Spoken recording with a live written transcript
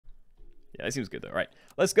Yeah, that seems good though. Right,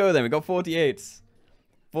 let's go then. We got 48.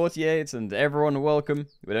 48, and everyone welcome.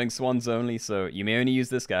 We're doing Swans Only, so you may only use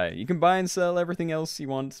this guy. You can buy and sell everything else you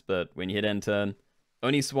want, but when you hit end turn,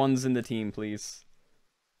 only Swans in the team, please.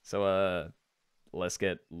 So, let's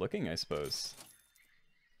get looking, I suppose.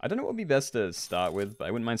 I don't know what would be best to start with, but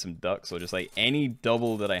I wouldn't mind some ducks or just like any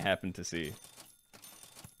double that I happen to see.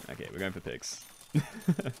 Okay, we're going for pigs.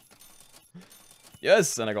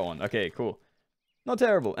 Yes, and I got one. Okay, cool. Not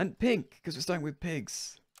terrible. And pink, because we're starting with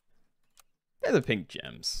pigs. They're the pink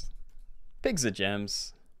gems. Pigs are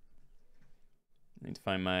gems. I need to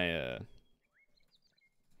find my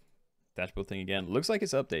dashboard thing again. Looks like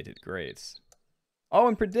it's updated. Great. Oh,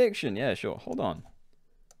 and prediction. Yeah, sure. Hold on.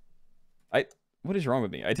 What is wrong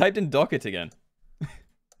with me? I typed in docket again.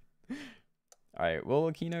 Alright,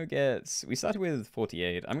 well, Keenoe gets... We started with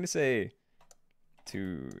 48. I'm going to say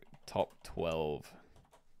to top 12.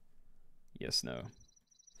 Yes, no.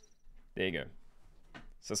 There you go.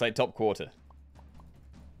 So it's like top quarter.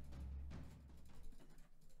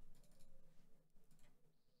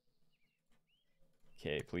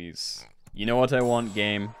 Okay, please. You know what I want,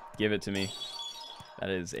 game. Give it to me. That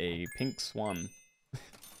is a pink swan.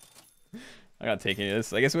 I gotta take any of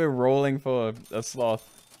this. I guess we're rolling for a sloth.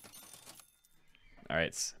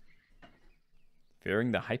 Alright.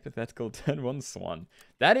 Fearing the hypothetical turn 1 swan.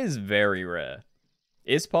 That is very rare.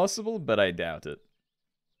 It's possible, but I doubt it.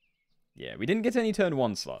 Yeah, we didn't get any turn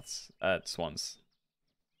 1 slots. Swans.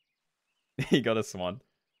 He got a swan.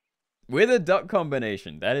 With a duck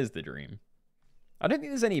combination. That is the dream. I don't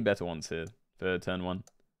think there's any better ones here for turn 1.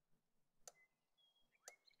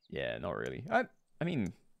 Yeah, not really. I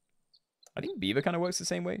mean, I think beaver kind of works the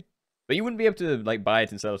same way. But you wouldn't be able to like buy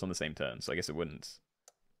it and sell it on the same turn, so I guess it wouldn't.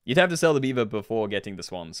 You'd have to sell the beaver before getting the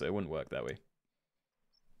swan, so it wouldn't work that way.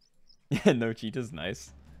 Yeah, no cheetahs,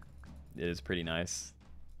 nice. It is pretty nice.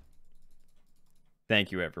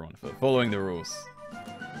 Thank you everyone for following the rules.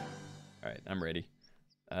 Alright, I'm ready.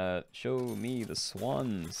 Show me the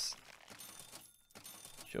swans.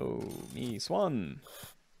 Show me swan.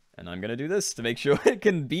 And I'm gonna do this to make sure it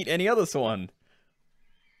can beat any other swan.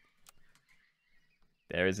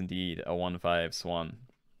 There is indeed a 1-5 swan.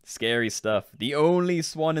 Scary stuff. The only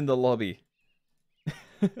swan in the lobby.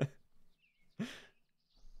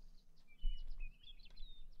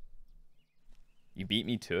 You beat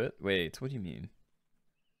me to it? Wait, what do you mean?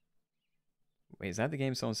 Wait, is that the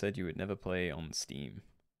game someone said you would never play on Steam?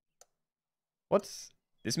 What?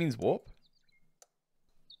 This means warp?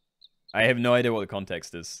 I have no idea what the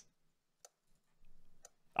context is.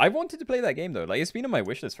 I wanted to play that game though. Like, it's been on my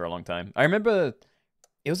wishlist for a long time. I remember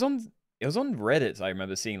it was on Reddit. I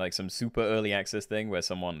remember seeing like some super early access thing where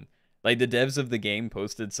someone, like the devs of the game,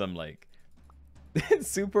 posted some like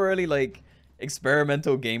super early like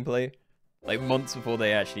experimental gameplay, like months before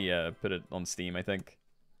they actually put it on Steam, I think.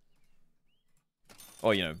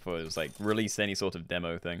 Or, you know, before it was like released any sort of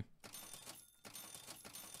demo thing.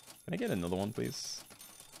 Can I get another one, please?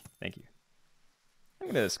 Thank you. I'm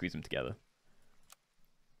gonna squeeze them together.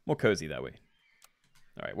 More cozy that way.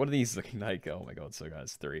 Alright, what are these looking like? Oh my god, so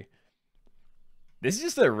guys, 3. This is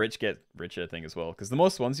just a rich get richer thing as well, because the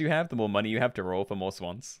more swans you have, the more money you have to roll for more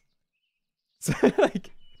swans. So,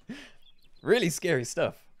 like, really scary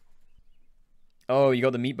stuff. Oh, you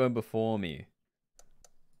got the meat bone before me.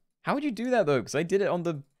 How would you do that, though? Because I did it on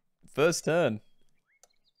the first turn.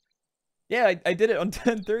 Yeah, I did it on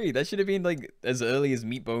turn 3. That should have been, like, as early as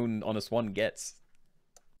meat bone on a swan gets.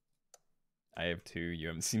 I have 2. You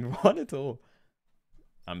haven't seen 1 at all.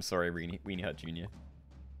 I'm sorry, Weenie Hut Jr.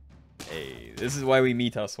 Hey, this is why we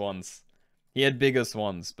meet our swans. He had bigger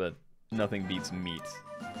swans, but nothing beats meat.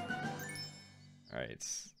 Alright.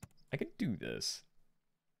 I could do this.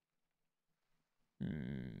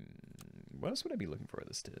 What else would I be looking for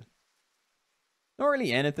this to? Not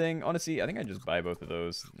really anything. Honestly, I think I'd just buy both of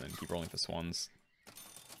those and then keep rolling for swans.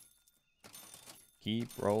 Keep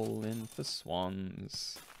rolling for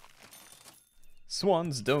swans.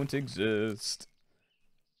 Swans don't exist.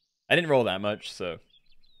 I didn't roll that much, so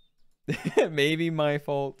maybe my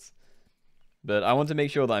fault. But I want to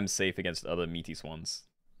make sure that I'm safe against other meaty swans.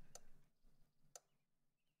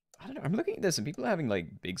 I don't know. I'm looking at this and people are having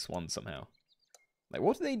like big swans somehow. Like,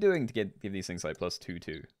 what are they doing to give these things like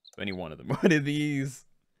 +2/2? Only one of them. What are these?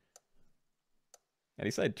 At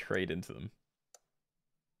least I'd trade into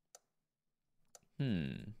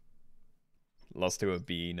them. Lost to a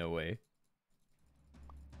B, no way.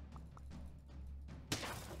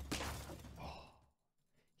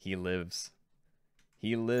 He lives.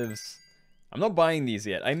 He lives. I'm not buying these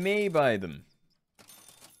yet. I may buy them.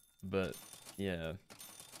 But, yeah.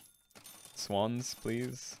 Swans,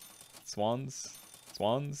 please. Swans.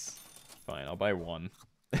 Swans. Fine, I'll buy one.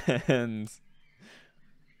 And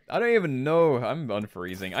I don't even know. I'm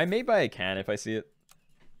unfreezing. I may buy a can if I see it.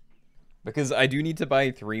 Because I do need to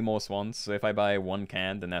buy 3 more swans. So if I buy 1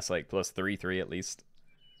 can, then that's like plus 3/3 at least.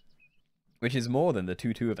 Which is more than the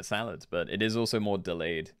 2/2 of a salad, but it is also more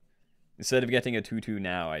delayed. Instead of getting a 2/2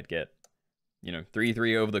 now, I'd get, you know,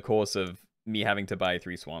 3/3 over the course of me having to buy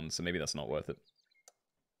 3 swans, so maybe that's not worth it.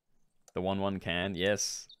 The 1/1 can,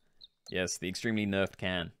 yes. Yes, the extremely nerfed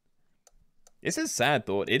can. This is sad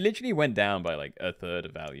thought. It literally went down by like 1/3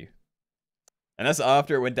 of value. And that's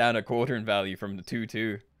after it went down 1/4 in value from the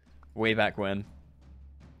 2/2. Way back when.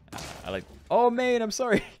 I like... Oh, man, I'm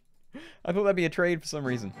sorry. I thought that'd be a trade for some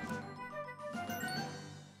reason.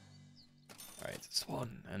 Alright,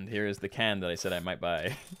 swan. And here is the can that I said I might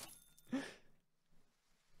buy. I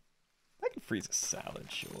can freeze a salad,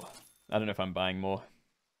 sure. I don't know if I'm buying more.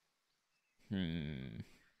 I'm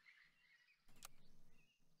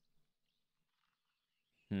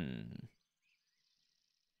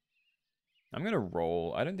gonna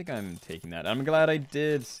roll. I don't think I'm taking that. I'm glad I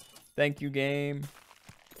did. Thank you, game.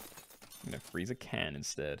 I'm gonna freeze a can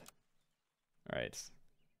instead. Alright.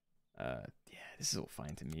 Yeah, this is all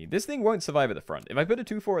fine to me. This thing won't survive at the front. If I put a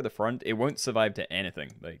 2/4 at the front, it won't survive to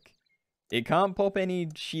anything. Like, it can't pop any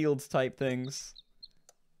shields type things.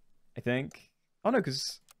 I think. Oh no,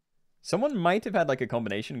 because someone might have had like a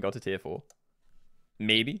combination and got to tier 4.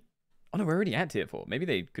 Maybe. Oh no, we're already at tier 4. Maybe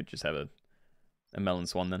they could just have a melon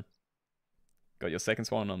swan then. Got your second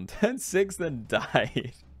swan on turn 6, then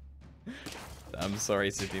died. I'm sorry,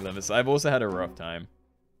 City Limits. I've also had a rough time.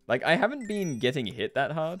 Like, I haven't been getting hit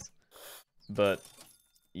that hard. But,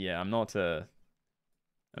 yeah, I'm not, I'm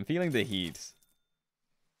feeling the heat.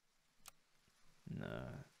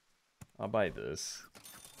 Nah. I'll buy this.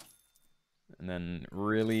 And then,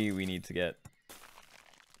 really, we need to get,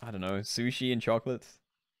 I don't know, sushi and chocolate.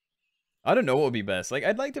 I don't know what would be best. Like,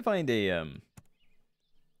 I'd like to find a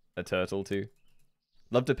turtle, too.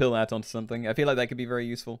 Love to pill that onto something. I feel like that could be very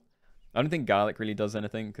useful. I don't think garlic really does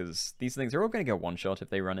anything, because these things are all going to get one-shot if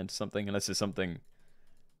they run into something, unless it's something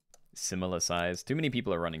similar size. Too many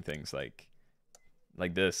people are running things like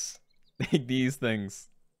this. Like these things.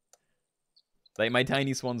 Like, my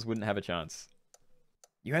tiny swans wouldn't have a chance.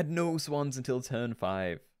 You had no swans until turn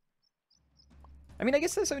 5. I mean, I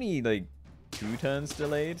guess that's only, like, 2 turns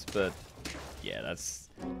delayed, but yeah, that's...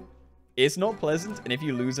 It's not pleasant, and if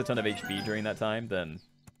you lose a ton of HP during that time, then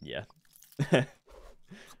yeah.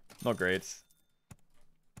 Not great.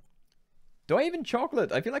 Do I even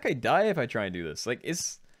chocolate? I feel like I die if I try and do this. Like,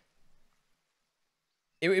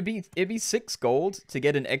 it'd be 6 gold to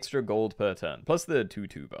get an extra gold per turn, plus the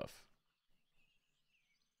 2/2 buff.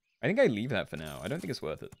 I think I leave that for now. I don't think it's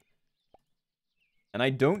worth it. And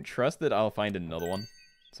I don't trust that I'll find another one.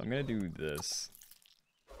 So I'm gonna do this.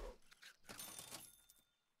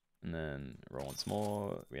 And then roll once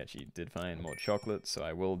more. We actually did find more chocolate, so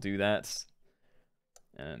I will do that.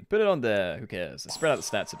 And put it on there. Who cares? Let's spread out the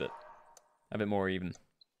stats a bit. Have it more even.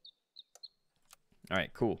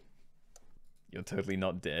 Alright, cool. You're totally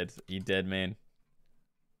not dead. You dead, man.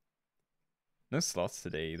 No slots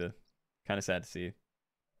today either. Kind of sad to see.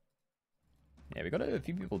 Yeah, we got a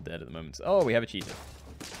few people dead at the moment. Oh, we have a cheater.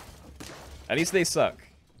 At least they suck.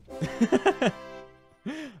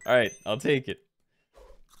 Alright, I'll take it.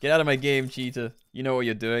 Get out of my game, cheater. You know what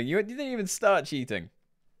you're doing. You didn't even start cheating.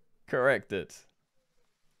 Correct it.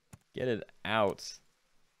 Get it out.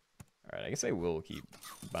 Alright, I guess I will keep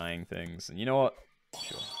buying things. And you know what?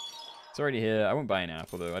 Sure. It's already here. I won't buy an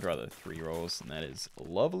apple, though. I'd rather 3 rolls, and that is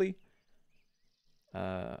lovely.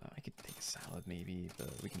 I could take a salad, maybe,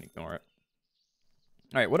 but we can ignore it.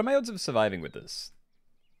 Alright, what are my odds of surviving with this?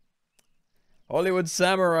 Hollywood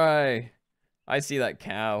Samurai! I see that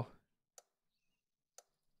cow.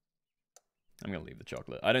 I'm gonna leave the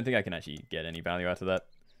chocolate. I don't think I can actually get any value out of that.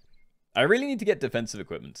 I really need to get defensive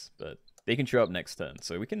equipment, but they can show up next turn,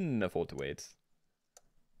 so we can afford to wait.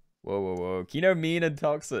 Whoa, whoa, whoa. Keenoe mean and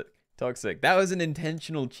toxic. Toxic. That was an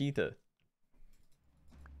intentional cheater.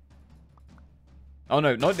 Oh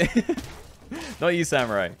no, not not you,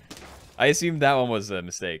 Samurai. I assumed that one was a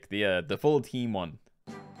mistake. The full team one.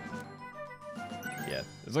 Yeah,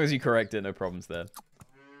 as long as you correct it, no problems there.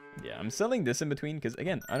 Yeah, I'm selling this in between because,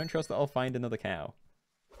 again, I don't trust that I'll find another cow.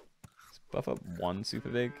 Let's buff up 1 super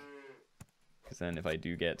big. Because then if I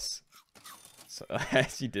do get... So I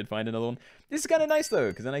actually did find another one. This is kind of nice, though,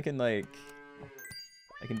 because then I can, like...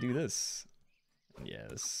 I can do this. Yeah,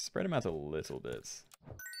 let's spread them out a little bit.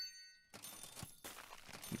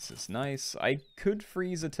 This is nice. I could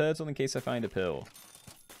freeze a turtle in case I find a pill.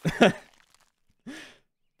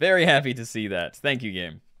 Very happy to see that. Thank you,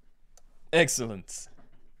 game. Excellent.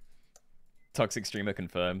 Toxic streamer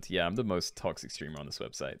confirmed. Yeah, I'm the most toxic streamer on this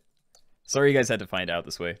website. Sorry you guys had to find out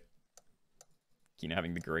this way. Keenoe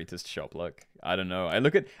having the greatest shop luck. I don't know.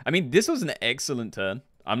 I mean, this was an excellent turn.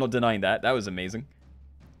 I'm not denying that. That was amazing.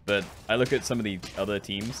 But I look at some of the other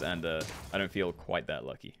teams, and I don't feel quite that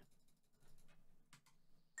lucky.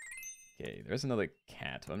 Okay, there's another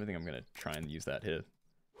cat. I don't think I'm going to try and use that here.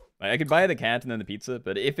 I could buy the cat and then the pizza,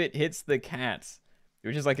 but if it hits the cat,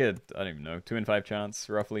 which is like a, I don't even know, 2 in 5 chance,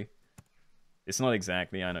 roughly. It's not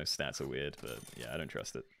exactly. I know stats are weird, but yeah, I don't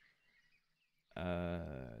trust it.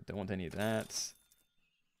 Don't want any of that.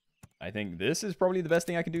 I think this is probably the best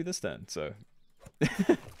thing I can do this turn, so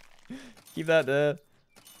keep that there.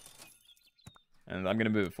 And I'm gonna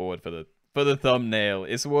move it forward for the thumbnail.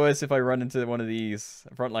 It's worse if I run into one of these.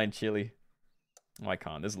 Frontline chili. Oh, I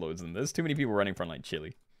can't. There's loads of them. There's too many people running frontline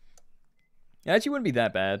chili. It actually wouldn't be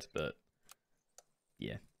that bad, but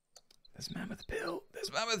yeah. There's mammoth pill.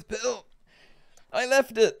 There's mammoth pill. I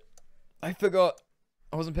left it. I forgot.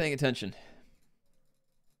 I wasn't paying attention.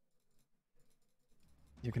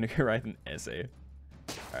 You're gonna go write an essay.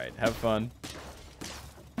 Alright, have fun.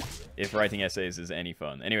 If writing essays is any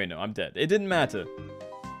fun. Anyway, no, I'm dead. It didn't matter.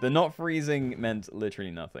 The not freezing meant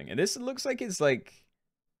literally nothing. And this looks like it's like...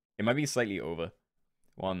 It might be slightly over.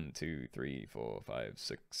 1, 2, 3, 4, 5,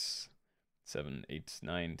 6, 7, 8,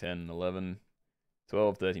 9, 10, 11,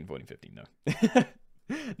 12, 13, 14, 15. No.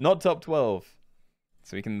 Not top 12.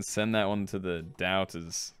 So we can send that one to the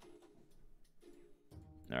doubters.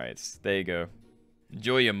 Alright, there you go.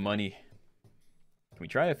 Enjoy your money. Can we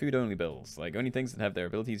try a food-only bills? Like, only things that have their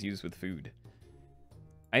abilities used with food.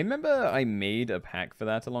 I remember I made a pack for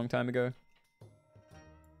that a long time ago.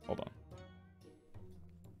 Hold on.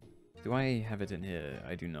 Do I have it in here?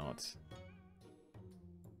 I do not.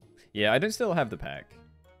 Yeah, I don't still have the pack.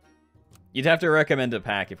 You'd have to recommend a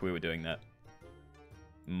pack if we were doing that.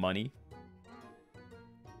 Money?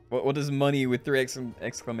 What does money with 3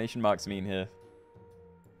 exclamation marks mean here?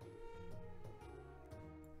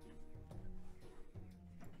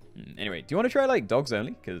 Anyway, do you want to try, like, dogs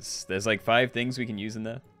only? Because there's, like, 5 things we can use in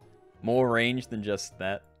there. More range than just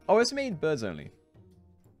that. Oh, it's made birds only.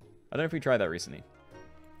 I don't know if we tried that recently.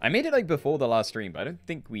 I made it, like, before the last stream, but I don't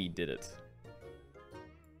think we did it.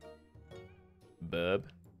 Burb.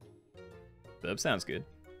 Burb sounds good.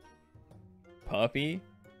 Puppy.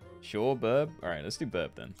 Sure, burb. Alright, let's do burb,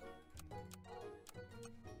 then.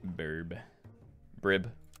 Burb.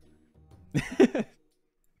 Brib. Alright,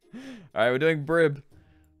 we're doing brib.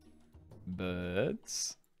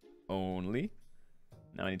 Birds only.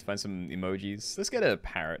 Now I need to find some emojis. Let's get a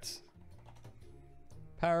parrot.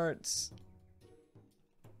 Parrots.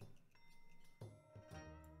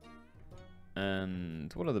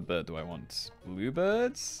 And what other bird do I want?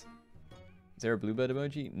 Bluebirds? Is there a bluebird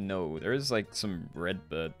emoji? No, there is like some red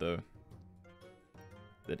bird though.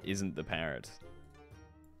 That isn't the parrot.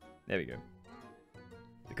 There we go.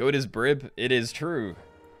 The code is brib. It is true.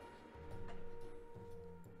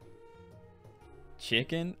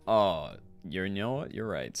 Chicken? Oh, you know what? You're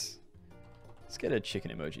right. Let's get a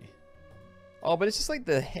chicken emoji. Oh, but it's just like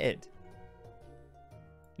the head.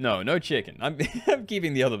 No, no chicken. I'm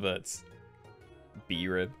keeping the other birds.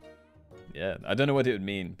 B-rib. Yeah, I don't know what it would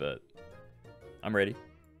mean, but I'm ready.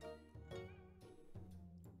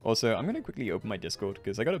 Also, I'm going to quickly open my Discord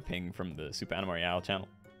because I got a ping from the Super Anime Royale channel.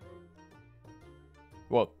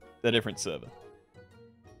 Well, a different server.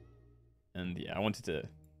 And yeah, I wanted to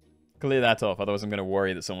clear that off, otherwise I'm going to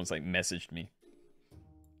worry that someone's like messaged me.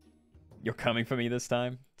 You're coming for me this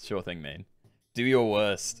time? Sure thing, man. Do your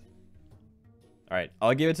worst. Alright,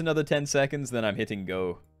 I'll give it another 10 seconds, then I'm hitting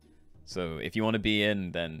go. So if you want to be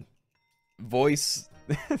in, then voice,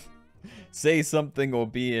 say something or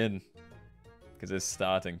be in. Because it's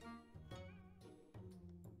starting.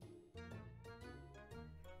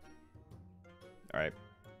 Alright,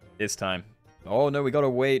 it's time. Oh no, we gotta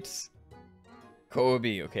wait.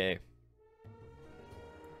 Kobe, okay.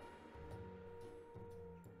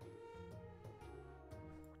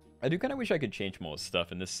 I do kind of wish I could change more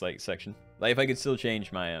stuff in this like section. Like if I could still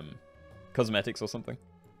change my cosmetics or something.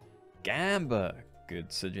 Gamba,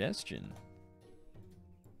 good suggestion.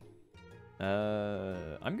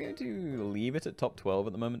 I'm going to leave it at top 12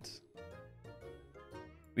 at the moment.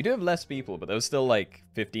 We do have less people, but there was still like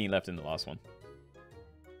 15 left in the last one.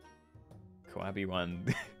 Koabi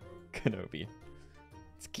one, Kenobi.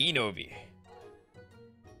 It's Keenoe.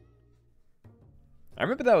 I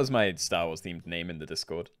remember that was my Star Wars themed name in the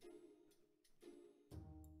Discord.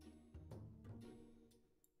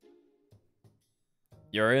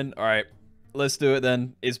 You're in? Alright. Let's do it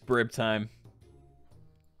then. It's brib time.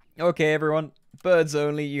 Okay, everyone. Birds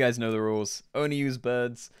only. You guys know the rules. Only use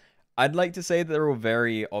birds. I'd like to say that they're all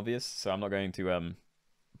very obvious, so I'm not going to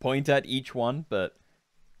point at each one, but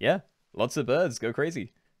yeah, lots of birds, go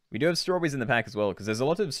crazy. We do have strawberries in the pack as well, because there's a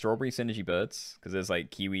lot of strawberry synergy birds, because there's like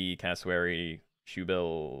kiwi, cassowary,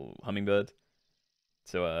 shoebill, hummingbird.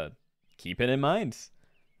 So keep it in mind.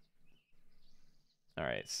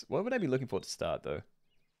 Alright, what would I be looking for to start though?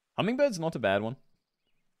 Hummingbird's not a bad one.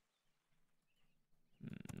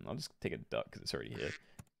 I'll just take a duck because it's already here.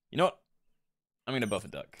 You know what? I'm going to buff a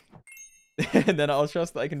duck. And then I'll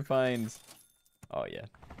trust that I can find... Oh, yeah.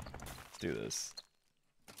 Let's do this.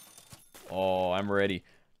 Oh, I'm ready.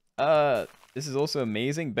 This is also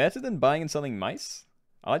amazing. Better than buying and selling mice?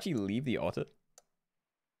 I'll actually leave the otter.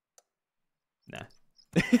 Nah.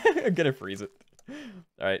 I'm going to freeze it.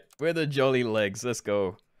 Alright, we're the jolly legs. Let's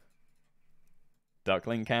go.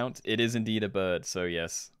 Duckling count? It is indeed a bird, so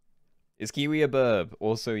yes. Is kiwi a bird?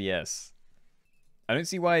 Also yes. I don't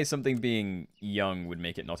see why something being young would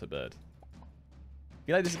make it not a bird. I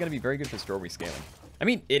feel like this is going to be very good for strawberry scaling. I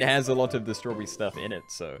mean, it has a lot of the strawberry stuff in it,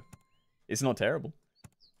 so it's not terrible.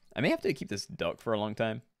 I may have to keep this duck for a long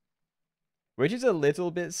time. Which is a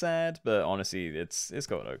little bit sad, but honestly, it's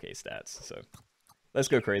got okay stats, so let's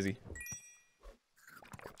go crazy.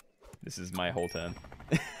 This is my whole turn.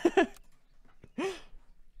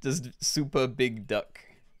 Just super big duck.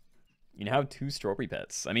 You now have 2 strawberry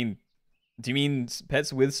pets. I mean, do you mean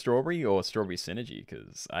pets with strawberry or strawberry synergy?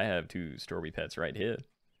 Because I have 2 strawberry pets right here.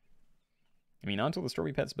 I mean, aren't all the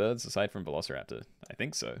strawberry pets birds aside from Velociraptor? I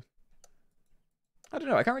think so. I don't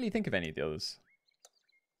know. I can't really think of any of the others.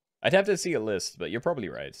 I'd have to see a list, but you're probably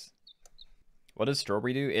right. What does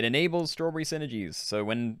strawberry do? It enables strawberry synergies. So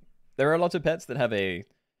when there are a lot of pets that have an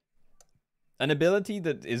ability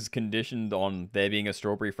that is conditioned on there being a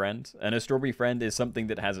strawberry friend, and a strawberry friend is something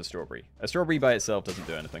that has a strawberry. A strawberry by itself doesn't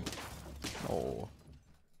do anything. Oh.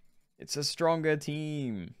 It's a stronger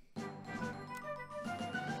team.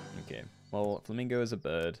 Okay. Well, flamingo is a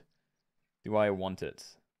bird. Do I want it?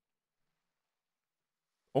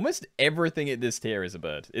 Almost everything in this tier is a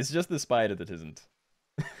bird. It's just the spider that isn't.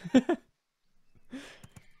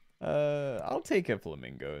 I'll take a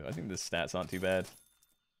flamingo. I think the stats aren't too bad.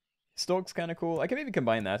 Stork's kind of cool. I can maybe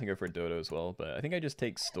combine that and go for a dodo as well, but I think I just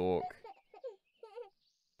take Stork.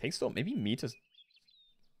 Take Stork. Maybe meet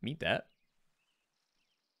that.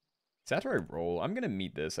 Is that where I roll? I'm going to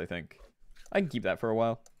meet this, I think. I can keep that for a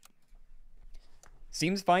while.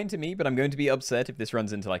 Seems fine to me, but I'm going to be upset if this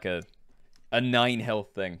runs into like a 9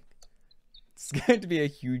 health thing. It's going to be a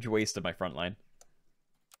huge waste of my front line.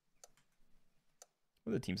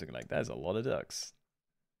 What are the teams looking like? That's a lot of ducks.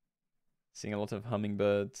 Seeing a lot of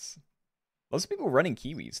hummingbirds. Lots of people running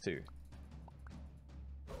kiwis too.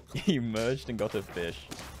 You merged and got a fish.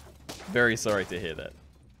 Very sorry to hear that.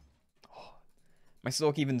 Oh, my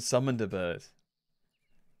Stork even summoned a bird.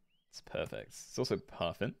 It's perfect. It's also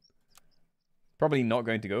puffin. Probably not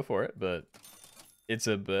going to go for it, but it's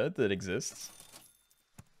a bird that exists.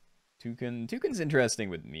 Toucan's interesting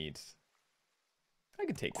with meat. I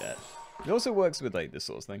could take that. It also works with like this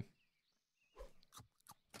sort of thing.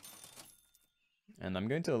 And I'm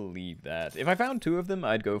going to leave that. If I found 2 of them,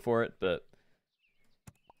 I'd go for it, but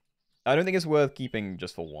I don't think it's worth keeping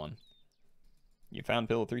just for 1. You found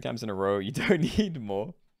pill 3 times in a row. You don't need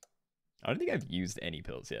more. I don't think I've used any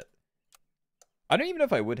pills yet. I don't even know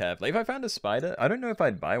if I would have. Like, if I found a spider, I don't know if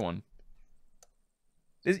I'd buy one.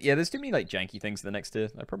 There's too many, like, janky things in the next tier.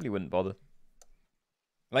 I probably wouldn't bother.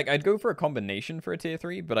 Like, I'd go for a combination for a tier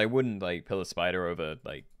 3, but I wouldn't, like, pill a spider over,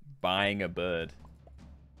 like, buying a bird.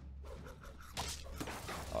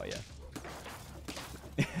 Oh, yeah.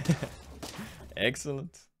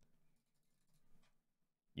 Excellent.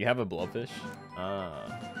 You have a blobfish?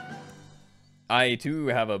 Ah. I, too,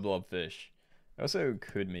 have a blobfish. I also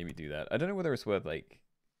could maybe do that. I don't know whether it's worth, like,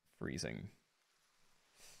 freezing.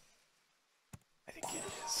 I think it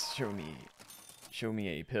is. Show me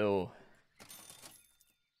a pill.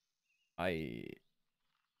 I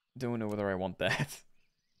don't know whether I want that.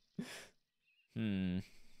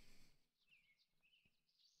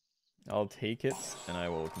 I'll take it, and I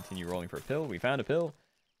will continue rolling for a pill. We found a pill.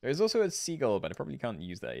 There's also a seagull, but I probably can't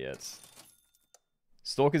use that yet.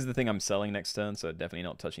 Stork is the thing I'm selling next turn, so definitely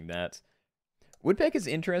not touching that. Woodpeck is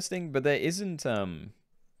interesting, but there isn't the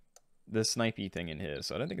snipey thing in here,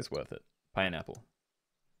 so I don't think it's worth it. Pineapple.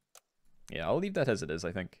 Yeah, I'll leave that as it is,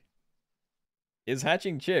 I think. Is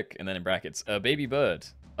hatching chick, and then in brackets, a baby bird.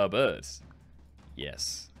 A bird.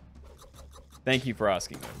 Yes. Thank you for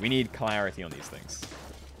asking, though. We need clarity on these things.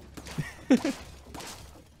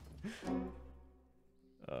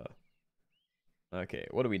 Okay,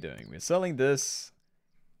 what are we doing? We're selling this.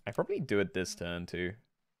 I probably do it this turn, too.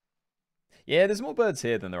 Yeah, there's more birds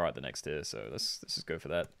here than there are at the next tier, so let's just go for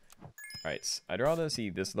that. Alright, I'd rather see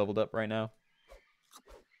this leveled up right now.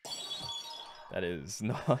 That is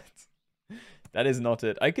not... that is not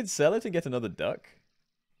it. I could sell it and get another duck.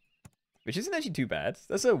 Which isn't actually too bad.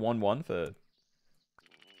 That's a 1-1 for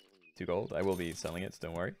 2 gold. I will be selling it, so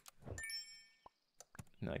don't worry.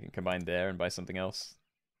 And I can combine there and buy something else.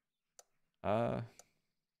 Or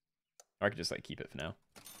I could just like keep it for now.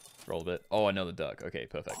 Roll a bit. Oh, another duck. Okay,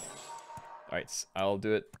 perfect. Alright, I'll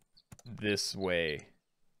do it this way.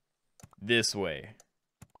 This way.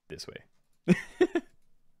 This way.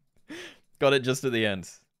 Got it just at the end.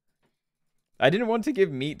 I didn't want to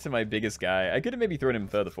give meat to my biggest guy. I could have maybe thrown him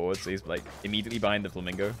further forward so he's like immediately behind the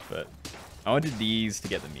flamingo, but I wanted these to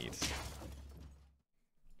get the meat.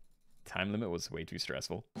 Time limit was way too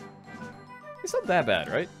stressful. It's not that bad,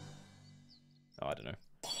 right? Oh, I don't know.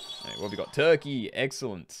 Alright, what have we got? Turkey,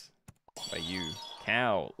 excellent. By you.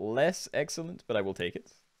 Cow, less excellent, but I will take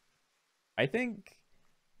it. I think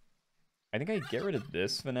I get rid of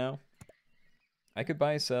this for now. I could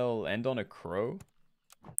buy, sell, end on a crow.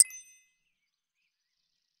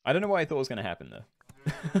 I don't know what I thought was going to happen there.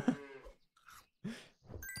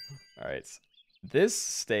 Alright. This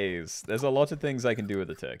stays. There's a lot of things I can do with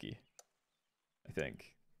the turkey. I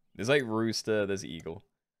think. There's like rooster, there's eagle.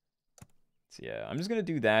 So yeah, I'm just going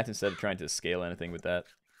to do that instead of trying to scale anything with that.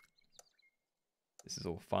 This is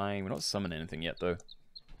all fine. We're not summoning anything yet, though.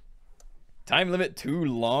 Time limit too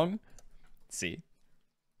long? Let's see.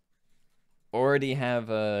 Already have,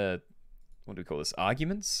 what do we call this?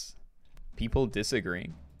 Arguments? People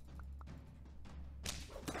disagreeing.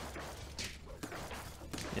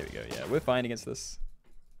 Here we go, yeah. We're fine against this.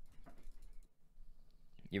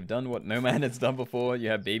 You've done what no man has done before. You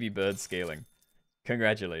have baby birds scaling.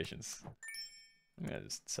 Congratulations. I'm gonna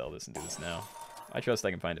just sell this and do this now. I trust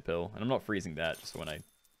I can find a pill, and I'm not freezing that just when I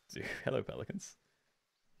do. Hello, pelicans.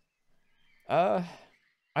 I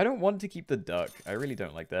don't want to keep the duck. I really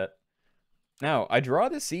don't like that. Now, I'd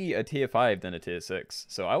rather see a tier 5 than a tier 6,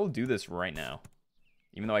 so I will do this right now.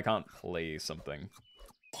 Even though I can't play something.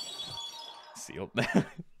 Seal.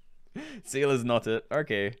 Seal is not it.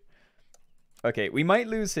 Okay. Okay, we might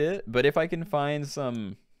lose here, but if I can find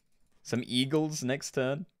some eagles next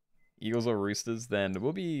turn, eagles or roosters, then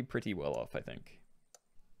we'll be pretty well off, I think.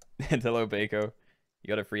 And hello, Bako. You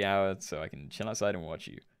got a free hour, so I can chill outside and watch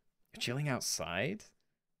you. You're chilling outside?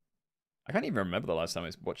 I can't even remember the last time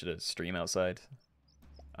I watched a stream outside.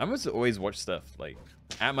 I must always watch stuff, like,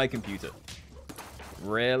 at my computer.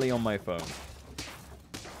 Rarely on my phone.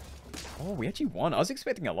 Oh, we actually won. I was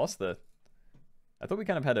expecting a loss there. I thought we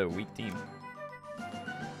kind of had a weak team.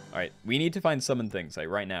 Alright, we need to find summon things, like,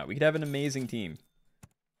 right now. We could have an amazing team.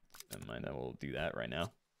 Never mind, I will do that right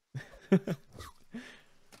now.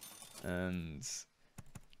 And...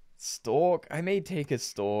 Stork. I may take a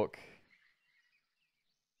stork.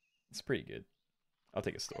 It's pretty good. I'll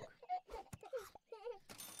take a stork.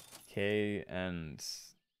 Okay, and...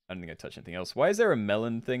 I don't think I touched anything else. Why is there a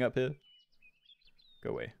melon thing up here?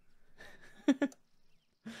 Go away.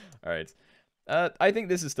 Alright. I think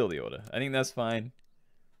this is still the order. I think that's fine.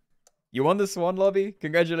 You won the Swan lobby?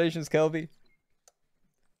 Congratulations, Kelby.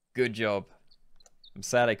 Good job. I'm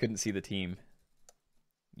sad I couldn't see the team.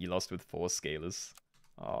 You lost with 4 scalers.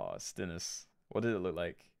 Oh, Stinus. What did it look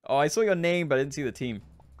like? Oh, I saw your name, but I didn't see the team.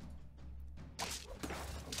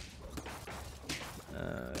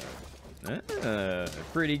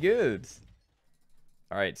 Pretty good.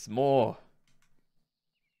 Alright, more.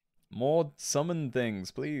 More summon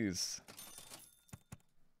things, please.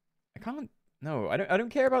 I can't... No, I don't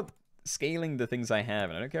care about scaling the things I have,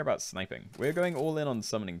 and I don't care about sniping. We're going all in on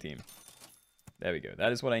summoning team. There we go.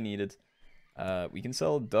 That is what I needed. We can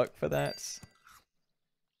sell duck for that.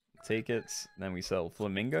 Take it. Then we sell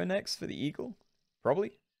flamingo next for the eagle.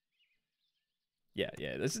 Probably. Yeah.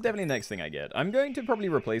 This is definitely the next thing I get. I'm going to probably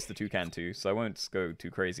replace the toucan too, so I won't go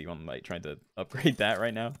too crazy on like trying to upgrade that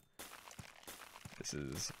right now. This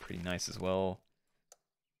is pretty nice as well.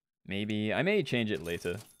 Maybe I may change it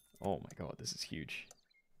later. Oh my god, this is huge.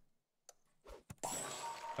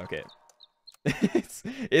 Okay.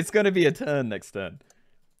 it's gonna be a turn next turn.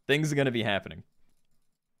 Things are gonna be happening.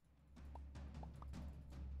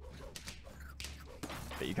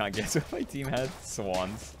 But you can't guess what my team had.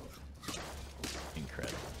 Swans.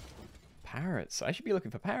 Incredible. Parrots. I should be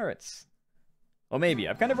looking for parrots. Or maybe.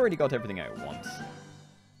 I've kind of already got everything I want.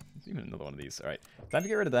 There's even another one of these. Alright. Time to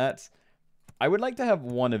get rid of that. I would like to have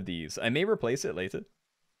one of these. I may replace it later.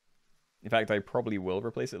 In fact, I probably will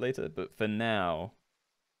replace it later. But for now...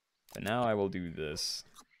 I will do this.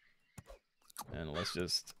 And let's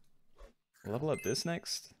just level up this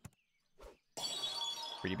next.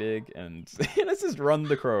 pretty big, and let's just run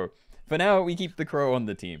the crow. For now, we keep the crow on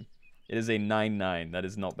the team. It is a 9-9. That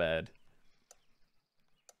is not bad.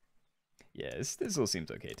 Yeah, this all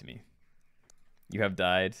seems okay to me. You have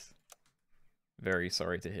died. Very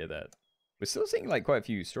sorry to hear that. We're still seeing like quite a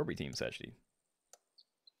few strawberry teams, actually.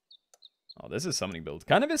 Oh, this is summoning build.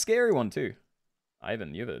 Kind of a scary one, too.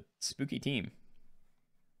 Ivan, you have a spooky team.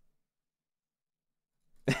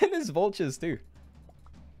 And there's vultures, too.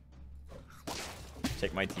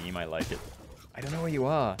 Check my team, I like it. I don't know where you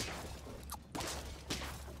are.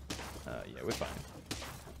 Yeah, we're fine.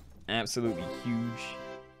 Absolutely huge.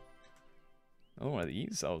 Oh, one of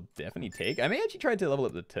these I'll definitely take. I may actually try to level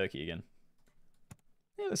up the turkey again.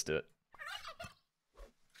 Yeah, let's do it.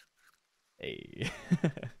 Hey.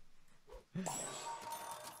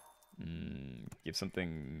 Give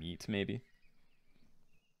something meat, maybe.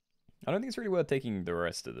 I don't think it's really worth taking the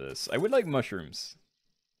rest of this. I would like mushrooms.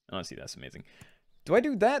 Honestly, that's amazing. Do I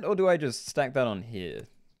do that, or do I just stack that on here?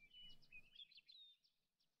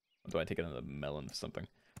 Or do I take another melon or something?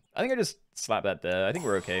 I think I just slap that there. I think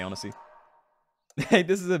we're okay, honestly.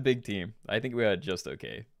 This is a big team. I think we are just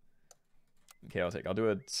okay. Okay, I'll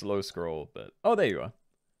do a slow scroll, but... Oh, there you are.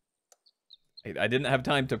 I didn't have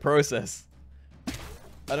time to process.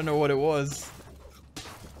 I don't know what it was.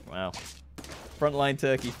 Wow. Frontline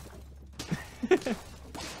turkey.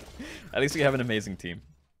 At least we have an amazing team.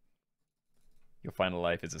 Your final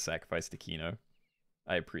life is a sacrifice to Keenoe.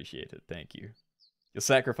 I appreciate it. Thank you. Your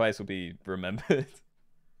sacrifice will be remembered.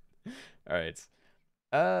 Alright.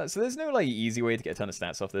 So there's no like easy way to get a ton of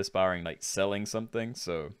stats off this, barring like selling something,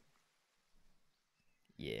 so...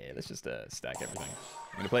 Yeah, let's just stack everything.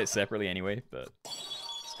 I'm gonna play it separately anyway, but...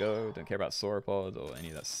 Let's go. Don't care about sauropod or any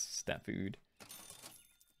of that stat food.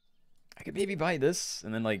 I could maybe buy this,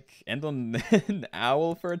 and then like end on an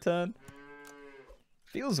owl for a turn.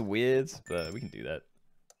 Feels weird, but we can do that.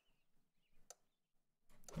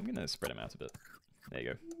 I'm gonna spread them out a bit. There you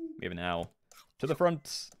go. We have an owl. To the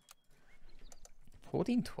front.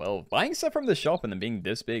 1412. Buying stuff from the shop and then being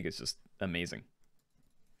this big is just amazing.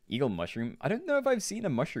 Eagle mushroom. I don't know if I've seen a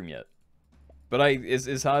mushroom yet. But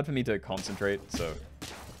it's hard for me to concentrate, so...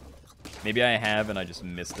 Maybe I have and I just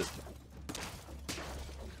missed it.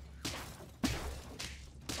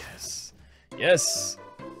 Yes. Yes!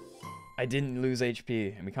 I didn't lose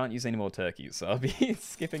HP, and we can't use any more turkeys, so I'll be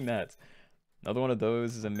skipping that. Another one of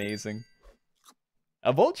those is amazing.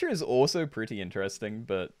 A vulture is also pretty interesting,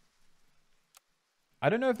 but... I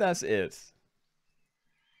don't know if that's it.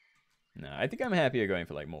 No, I think I'm happier going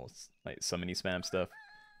for like more like summony spam stuff.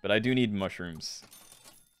 But I do need mushrooms.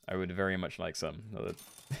 I would very much like some. Another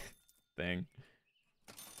thing.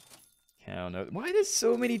 Cow, no. Why are there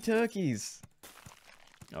so many turkeys?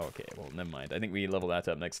 Oh, okay, well, never mind. I think we level that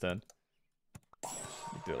up next turn.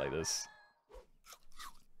 Do it like this.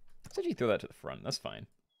 Let's actually throw that to the front. That's fine.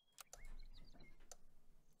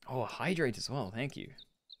 Oh, a hydrate as well. Thank you.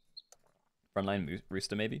 Frontline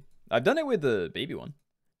rooster, maybe? I've done it with the baby one.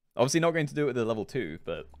 Obviously not going to do it with the level 2,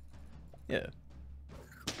 but... Yeah.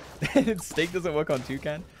 Steak doesn't work on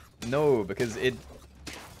toucan? No, because it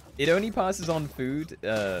only passes on food,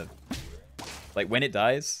 like when it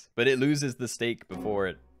dies, but it loses the steak before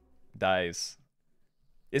it dies.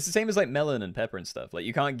 It's the same as like melon and pepper and stuff. Like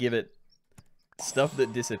you can't give it stuff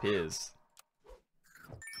that disappears.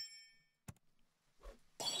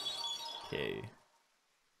 Okay.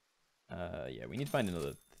 Yeah, we need to find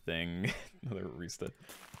another thing. Another rooster.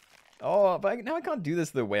 Oh, but now I can't do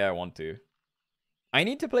this the way I want to. I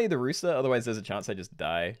need to play the rooster, otherwise there's a chance I just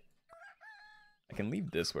die. I can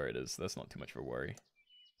leave this where it is. That's not too much of a worry.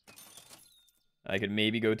 I could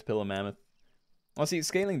maybe go to Pillow Mammoth. Well, see,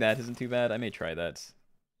 scaling that isn't too bad. I may try that.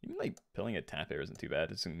 Even, like, pilling a tapir isn't too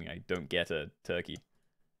bad, assuming I don't get a turkey.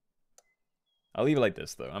 I'll leave it like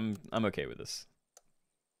this, though. I'm okay with this.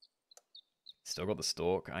 Still got the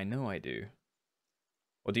stalk? I know I do.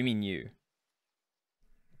 Or do you mean you?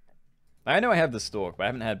 I know I have the stalk, but I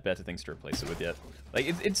haven't had better things to replace it with yet. Like,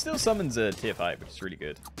 it still summons a tier 5, which is really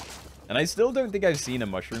good. And I still don't think I've seen a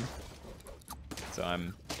mushroom. So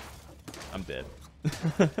I'm dead.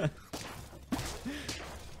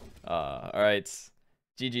 Alright.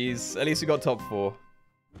 GG's. At least we got top 4.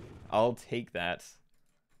 I'll take that.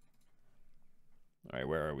 Alright,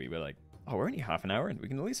 where are we? We're like... Oh, we're only half an hour in. We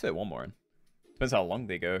can at least fit one more in. Depends how long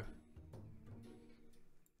they go.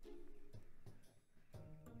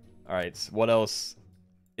 Alright, what else?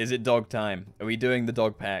 Is it dog time? Are we doing the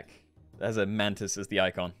dog pack? That has a mantis as the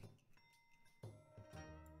icon.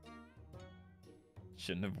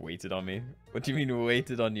 Shouldn't have waited on me. What do you mean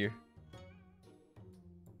waited on you?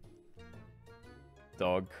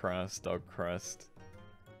 Dog crust, dog crust.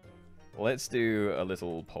 Let's do a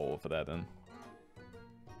little poll for that then.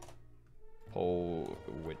 Poll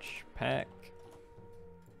which pack?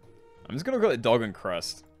 I'm just gonna call it dog and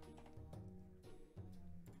crust.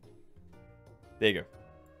 There you go.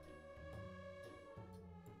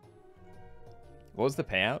 What was the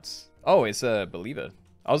payouts? Oh, it's a believer.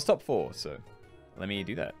 I was top 4, so let me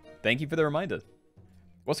do that. Thank you for the reminder.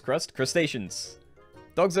 What's crust? Crustaceans.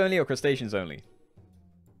 Dogs only or crustaceans only?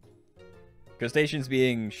 Crustaceans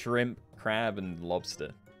being shrimp, crab, and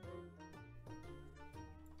lobster.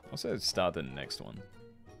 Also start the next one.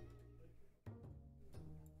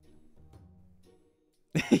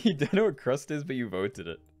 You don't know what crust is, but you voted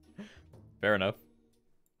it. Fair enough.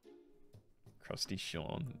 Krusty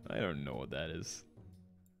Sean. I don't know what that is.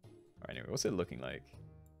 Alright, anyway, what's it looking like?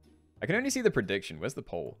 I can only see the prediction. Where's the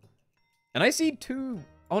poll? And I see 2...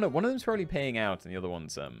 Oh no, one of them's probably paying out, and the other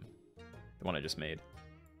one's the one I just made.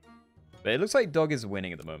 But it looks like dog is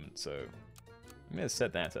winning at the moment, so I'm gonna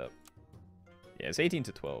set that up. Yeah, it's 18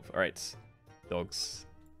 to 12. Alright. Dogs.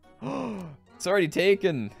 Oh, it's already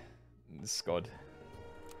taken. Scod.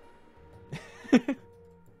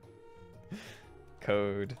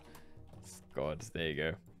 Code. God, there you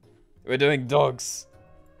go. We're doing dogs.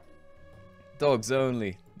 Dogs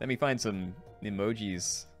only. Let me find some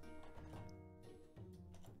emojis.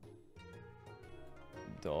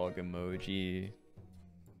 Dog emoji.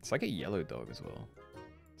 It's like a yellow dog as well.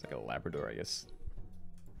 It's like a Labrador, I guess.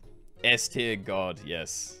 S tier god,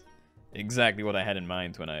 yes. Exactly what I had in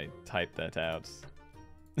mind when I typed that out.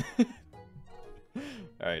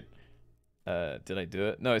 Alright. Did I do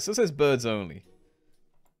it? No, it still says birds only.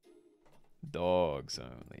 Dogs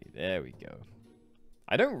only. There we go.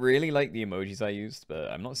 I don't really like the emojis I used,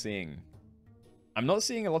 but I'm not seeing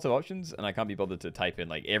a lot of options, and I can't be bothered to type in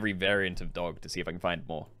like every variant of dog to see if I can find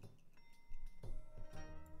more.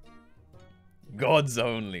 Gods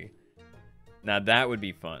only. Now that would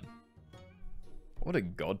be fun. What would a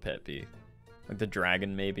god pet be? Like the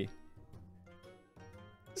dragon, maybe?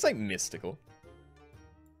 It's like mystical.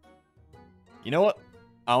 You know what?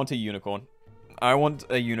 I want a unicorn. I want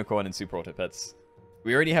a unicorn in Super Auto Pets.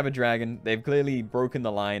 We already have a dragon. They've clearly broken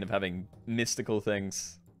the line of having mystical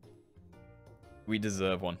things. We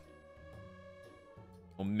deserve one.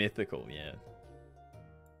 Or mythical, yeah.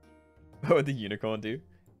 What would the unicorn do?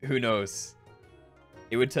 Who knows?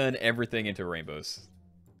 It would turn everything into rainbows.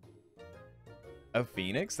 A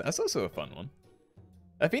phoenix? That's also a fun one.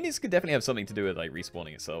 A phoenix could definitely have something to do with like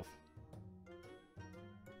respawning itself.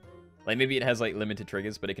 Like maybe it has like limited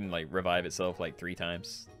triggers, but it can like revive itself like 3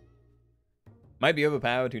 times. Might be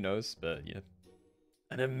overpowered, who knows, but yeah.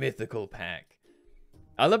 And a mythical pack.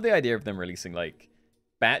 I love the idea of them releasing like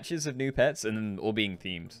batches of new pets and then all being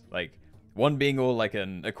themed. Like one being all like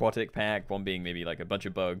an aquatic pack, one being maybe like a bunch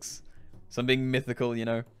of bugs. Some being mythical, you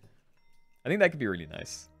know. I think that could be really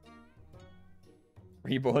nice.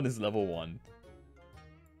 Reborn is level 1.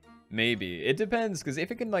 Maybe. It depends, because if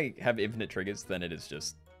it can like have infinite triggers, then it is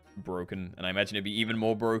just broken. And I imagine it'd be even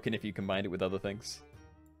more broken if you combined it with other things.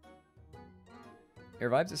 It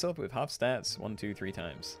revives itself with half stats 1, 2, 3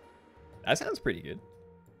 times. That sounds pretty good.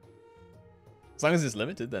 As long as it's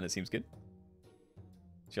limited, then it seems good.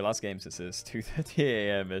 It's your last game, so it says 2:30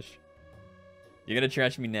 AM-ish. You're gonna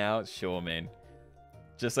trash me now? Sure, man.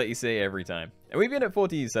 Just like you say every time. And we've been at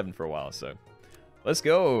 47 for a while, so let's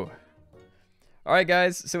go. Alright,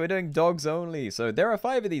 guys, so we're doing dogs only. So there are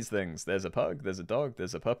 5 of these things. There's a pug, there's a dog,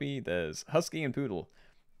 there's a puppy, there's husky and poodle.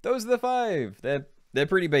 Those are the 5. They're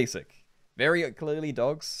pretty basic. Very clearly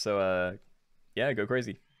dogs, so yeah, go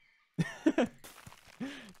crazy.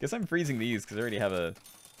 Guess I'm freezing these because I already have a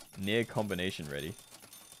near combination ready.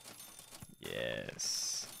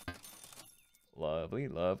 Yes. Lovely,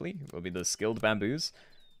 lovely. Will be the skilled bamboos.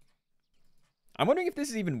 I'm wondering if this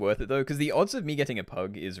is even worth it though, because the odds of me getting a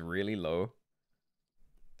pug is really low.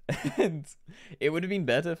 And it would have been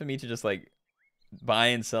better for me to just like buy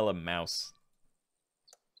and sell a mouse.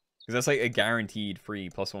 Because that's like a guaranteed free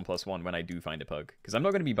 +1/+1 when I do find a pug. Because I'm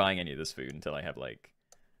not going to be buying any of this food until I have like...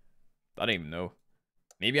 I don't even know.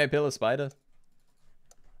 Maybe I pill a spider?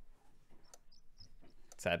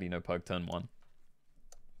 Sadly, no pug turn 1.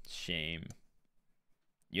 Shame.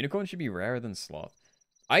 Unicorn should be rarer than sloth.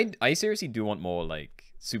 I seriously do want more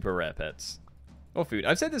like super rare pets. Or food.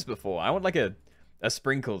 I've said this before. I want like a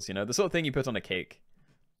sprinkles, you know? The sort of thing you put on a cake.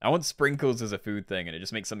 I want sprinkles as a food thing and it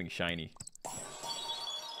just makes something shiny.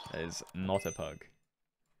 That is not a pug.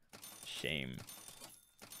 Shame.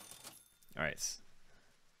 Alright.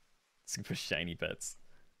 Super shiny pets.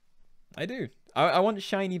 I do. I want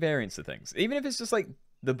shiny variants of things. Even if it's just like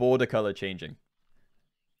the border color changing.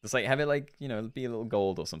 Just like have it like, you know, be a little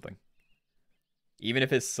gold or something. Even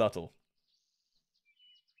if it's subtle.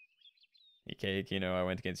 Okay, Keenoe, I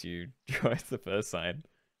went against you. It's the first sign.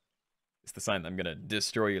 It's the sign that I'm gonna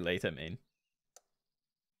destroy you later, man.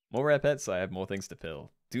 More rare pets, so I have more things to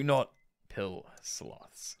pill. Do not pill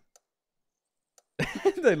sloths.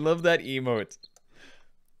 I love that emote.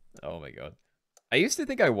 Oh my god. I used to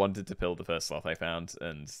think I wanted to pill the first sloth I found,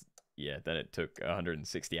 and yeah, then it took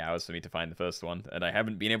 160 hours for me to find the first one, and I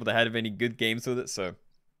haven't been able to have any good games with it, so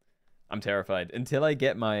I'm terrified. Until I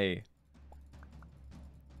get my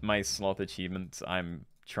sloth achievement, I'm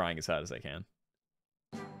trying as hard as I can.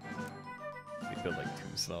 We built like 2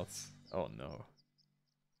 sloths. Oh no.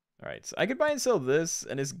 Alright, so I could buy and sell this,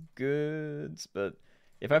 and it's good, but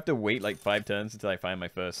if I have to wait like 5 turns until I find my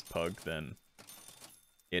first pug, then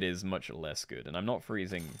it is much less good. And I'm not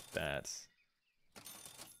freezing that.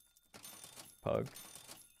 Pug.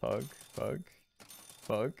 Pug. Pug.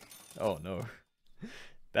 Pug. Oh no.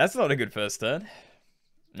 That's not a good first turn.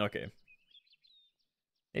 Okay.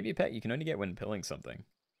 Maybe a pet you can only get when pilling something.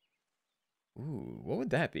 Ooh, what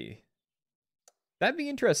would that be? That'd be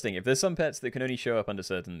interesting if there's some pets that can only show up under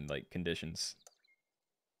certain like conditions.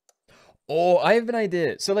 Oh, I have an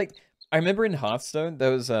idea. So like I remember in Hearthstone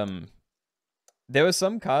there were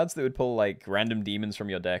some cards that would pull like random demons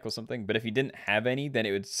from your deck or something, but if you didn't have any, then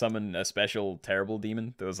it would summon a special terrible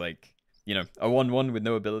demon that was like, you know, a 1/1 with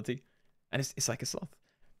no ability. And it's like a sloth.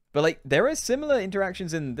 But like there are similar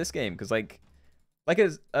interactions in this game because like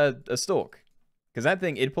a stalk. Because that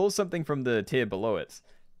thing, it pulls something from the tier below it.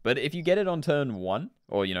 But if you get it on turn 1,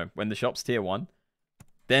 or, you know, when the shop's tier 1,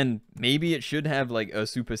 then maybe it should have, like, a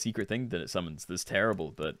super secret thing that it summons that's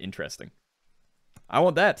terrible, but interesting. I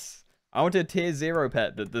want that. I want a tier 0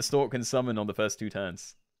 pet that the Stalk can summon on the first 2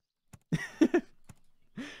 turns.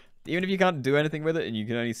 Even if you can't do anything with it, and you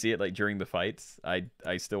can only see it, like, during the fight,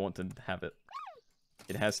 I still want to have it.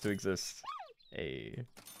 It has to exist. Hey.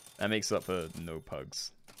 That makes up for no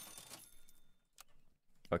pugs.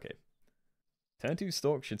 Okay. Turn 2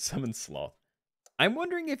 Stalk should summon Sloth. I'm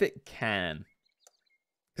wondering if it can.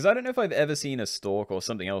 Because I don't know if I've ever seen a Stalk or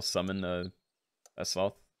something else summon a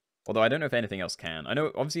Sloth. Although I don't know if anything else can. I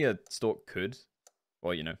know obviously a Stalk could.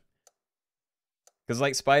 Or, you know. Because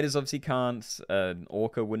like spiders obviously can't. An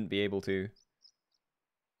Orca wouldn't be able to.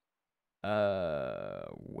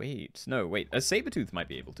 Wait. No, wait. A Sabertooth might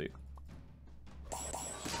be able to.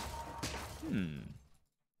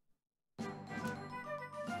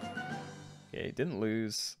 Okay, didn't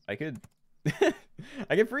lose. I could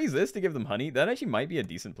I could freeze this to give them honey. That actually might be a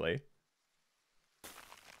decent play.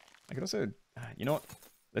 I could also, you know what?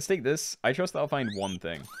 Let's take this. I trust that I'll find one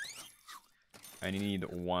thing. I only need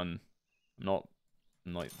one. I'm not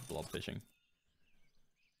blob fishing.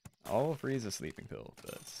 I'll freeze a sleeping pill,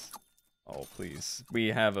 but oh please. We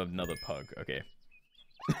have another pug. Okay.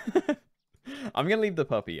 I'm gonna leave the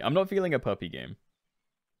puppy. I'm not feeling a puppy game.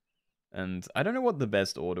 And I don't know what the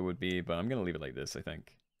best order would be, but I'm going to leave it like this, I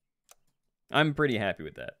think. I'm pretty happy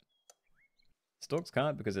with that. Stalks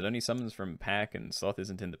can't because it only summons from pack and Sloth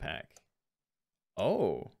isn't in the pack.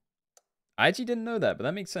 Oh. I actually didn't know that, but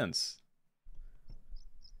that makes sense.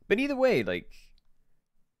 But either way, like...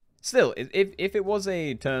 Still, if it was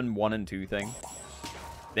a turn 1 and 2 thing,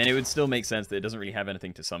 then it would still make sense that it doesn't really have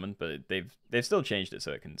anything to summon, but they've still changed it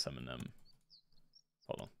so it can summon them.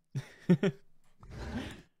 Hold on.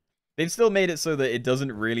 They've still made it so that it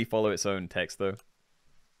doesn't really follow its own text, though.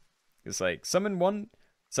 It's like, summon one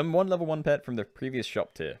level 1 pet from the previous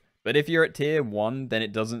shop tier. But if you're at tier 1, then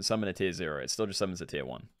it doesn't summon a tier 0. It still just summons a tier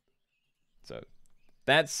 1. So,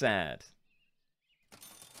 that's sad.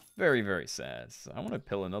 Very, very sad. So I want to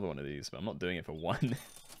pill another one of these, but I'm not doing it for 1.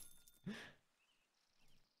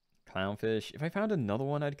 Clownfish. If I found another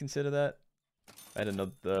one, I'd consider that. I had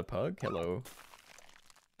another pug. Hello.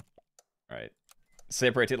 Alright.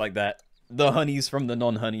 Separate it like that. The honeys from the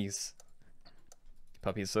non-honeys.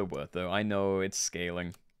 Puppy is so worth though. I know it's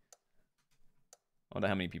scaling. I wonder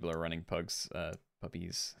how many people are running puppies. I'm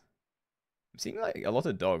seeing like a lot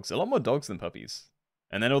of dogs. A lot more dogs than puppies.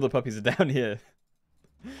 And then all the puppies are down here.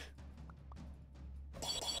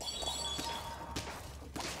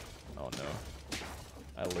 Oh no.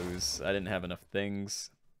 I lose. I didn't have enough things.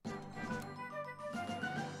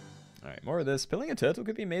 Alright, more of this. Pilling a turtle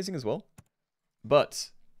could be amazing as well. But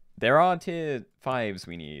there are tier 5s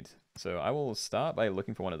we need. So I will start by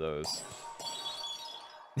looking for one of those.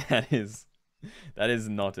 That is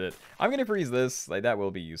not it. I'm going to freeze this. Like, that will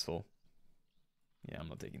be useful. Yeah, I'm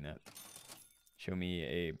not taking that. Show me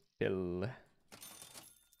a pill.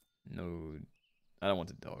 No, I don't want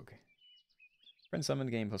a dog. Friend summon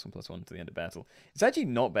game +1/+1 to the end of battle. It's actually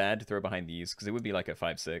not bad to throw behind these, because it would be like a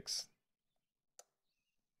 5/6.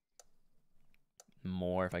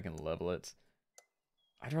 More if I can level it.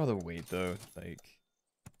 I'd rather wait though. Like,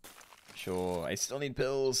 sure. I still need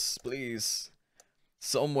pills, please.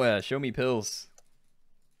 Somewhere, show me pills.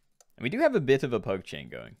 And we do have a bit of a pug chain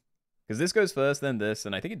going. Because this goes first, then this,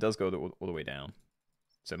 and I think it does go all the way down.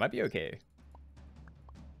 So it might be okay.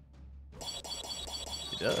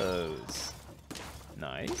 It does.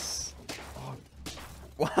 Nice. Oh,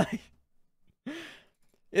 why?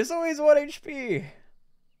 It's always 1 HP.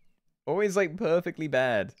 Always, like, perfectly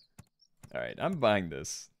bad. Alright, I'm buying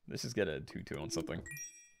this. Let's just get a 2-2 on something.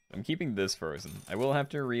 I'm keeping this frozen. I will have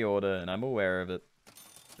to reorder, and I'm aware of it.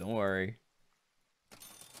 Don't worry.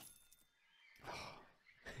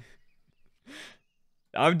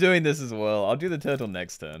 I'm doing this as well. I'll do the turtle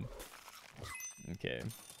next turn. Okay.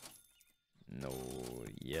 No,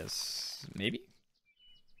 yes, maybe?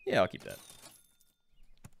 Yeah, I'll keep that.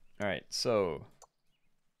 Alright, so...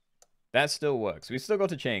 that still works. We've still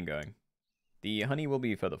got a chain going. The honey will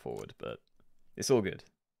be further forward, but it's all good.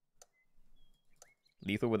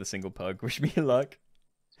 Lethal with a single pug. Wish me luck.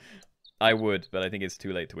 I would, but I think it's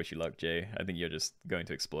too late to wish you luck, Jay. I think you're just going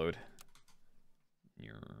to explode.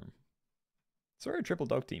 Sorry, a triple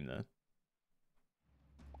dog team there.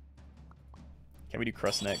 Can we do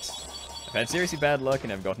Crust next? I've had seriously bad luck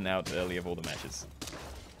and I've gotten out early of all the matches.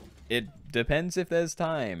 It depends if there's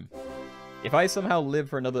time. If I somehow live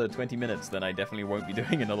for another 20 minutes, then I definitely won't be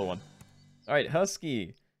doing another one. Alright,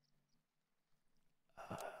 Husky.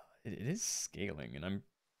 It is scaling, and I'm...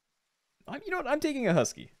 You know what? I'm taking a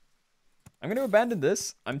Husky. I'm going to abandon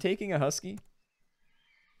this. I'm taking a Husky.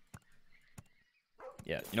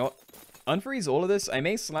 Yeah, you know what? Unfreeze all of this. I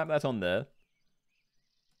may slap that on there.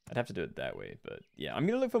 I'd have to do it that way, but yeah. I'm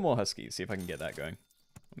going to look for more Huskies, see if I can get that going.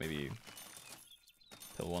 Or maybe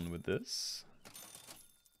pill one with this.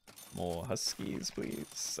 More Huskies,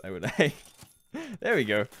 please. I would like... There we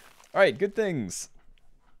go. Alright, good things.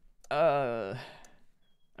 I'm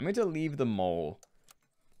going to leave the mole.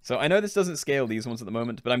 So I know this doesn't scale these ones at the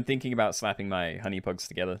moment, but I'm thinking about slapping my honey pugs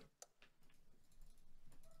together.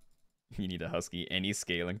 You need a Husky, any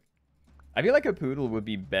scaling. I feel like a poodle would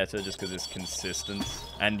be better just because it's consistent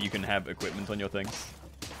and you can have equipment on your things.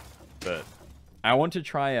 But I want to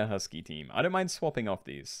try a Husky team. I don't mind swapping off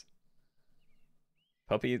these.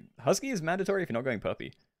 Puppy. Husky is mandatory if you're not going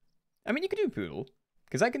puppy. I mean, you could do poodle.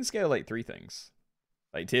 Because I can scale like 3 things.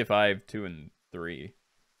 Like tier 5, 2, and 3.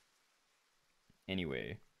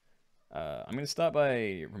 Anyway. I'm going to start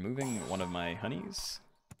by removing one of my honeys.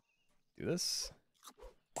 Do this.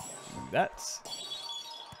 Do that.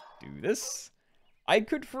 Do this. I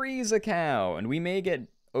could freeze a cow, and we may get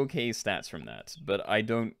okay stats from that, but I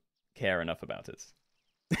don't care enough about it.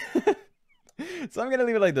 So I'm going to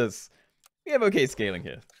leave it like this. We have okay scaling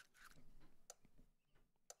here.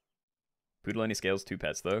 Poodle only scales 2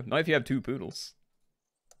 pets, though. Not if you have 2 poodles.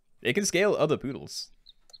 It can scale other poodles.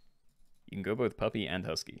 You can go both puppy and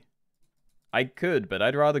husky. I could, but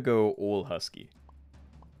I'd rather go all husky.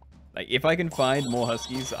 Like, if I can find more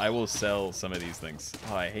huskies, I will sell some of these things.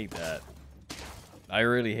 Oh, I hate that. I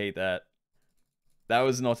really hate that. That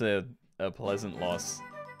was not a pleasant loss.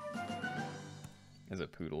 As a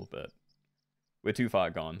poodle, but... we're too far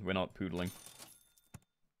gone. We're not poodling.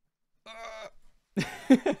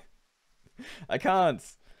 I can't.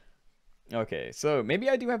 Okay, so maybe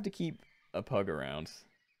I do have to keep a pug around.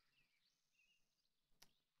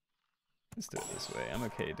 Let's do it this way. I'm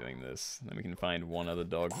okay doing this. Then we can find one other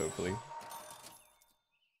dog, hopefully.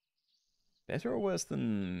 Better or worse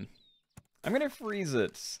than... I'm gonna freeze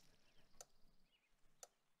it.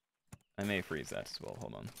 I may freeze that as well.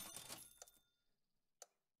 Hold on.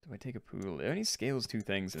 Do I take a poodle? It only scales 2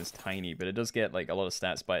 things and it's tiny, but it does get like a lot of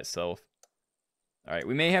stats by itself. Alright,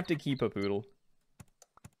 we may have to keep a poodle.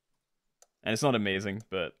 And it's not amazing,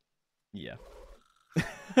 but yeah.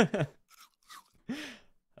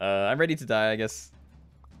 I'm ready to die, I guess.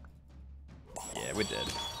 Yeah, we're dead.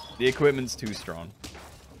 The equipment's too strong.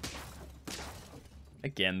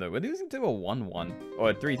 Again, though, we're losing to a 1-1. Or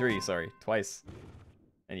a 3-3, sorry. Twice.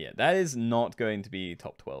 And yeah, that is not going to be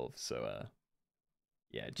top 12, so,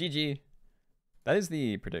 yeah, GG. That is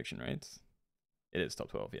the prediction, right? It is top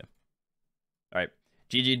 12, yeah. Alright,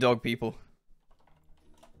 GG dog people.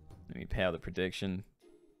 Let me pay out the prediction.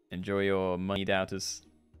 Enjoy your money, doubters.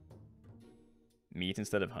 Meat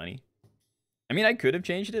instead of honey. I mean, I could have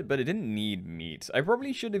changed it, but it didn't need meat. I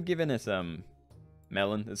probably should have given it,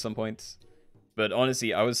 melon at some point. But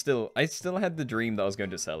honestly, I still had the dream that I was going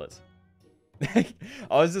to sell it. I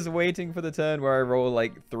was just waiting for the turn where I roll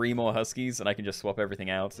like 3 more huskies and I can just swap everything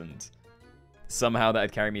out and somehow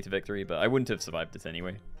that'd carry me to victory, but I wouldn't have survived it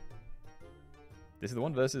anyway. This is the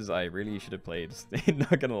one versus I really should have played.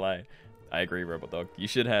 Not gonna lie. I agree, Robot Dog. You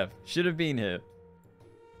should have been here.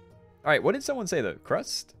 Alright, what did someone say though?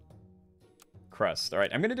 Crust? Crust.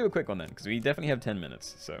 Alright, I'm going to do a quick one then, because we definitely have 10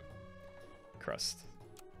 minutes, so... Crust.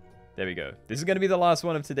 There we go. This is going to be the last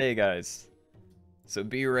one of today, guys. So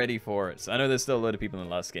be ready for it. So I know there's still a lot of people in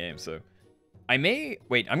the last game, so... I may...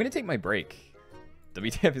 Wait, I'm going to take my break.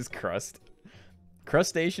 WTF is Crust.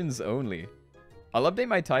 Crustaceans Only. I'll update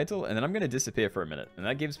my title, and then I'm going to disappear for a minute. And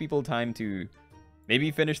that gives people time to maybe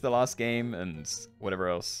finish the last game and whatever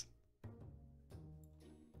else.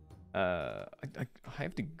 I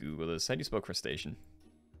have to Google this. How do you spell crustacean?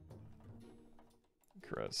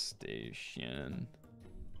 Crustacean.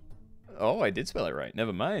 Oh, I did spell it right.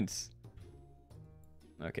 Never mind.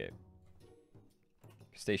 Okay.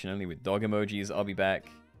 Crustacean Only with dog emojis. I'll be back.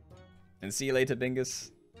 And see you later,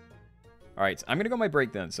 Bingus. Alright, I'm gonna go on my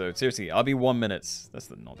break then. So, seriously, I'll be 1 minute. That's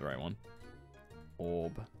not the right one.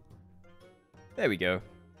 Orb. There we go.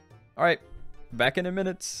 Alright, back in a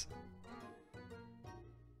minute.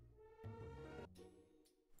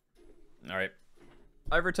 Alright.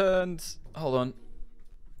 I've returned. Hold on.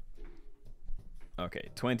 Okay,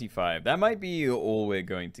 25. That might be all we're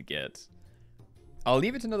going to get. I'll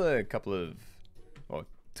leave it another couple of... Well,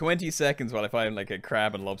 20 seconds while I find like a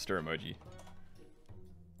crab and lobster emoji.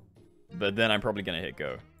 But then I'm probably going to hit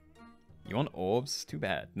go. You want orbs? Too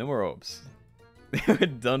bad. No more orbs. We're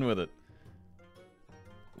done with it.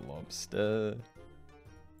 Lobster.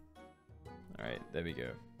 Alright, there we go.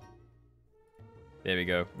 There we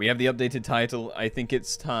go. We have the updated title. I think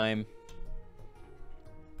it's time.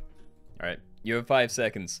 Alright, you have 5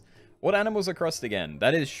 seconds. What animals are crust again?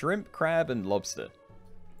 That is shrimp, crab, and lobster.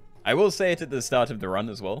 I will say it at the start of the run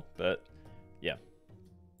as well, but yeah.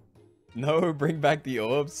 No, bring back the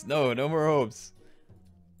orbs. No, no more orbs.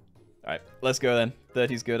 Alright, let's go then.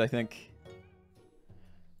 30's good, I think.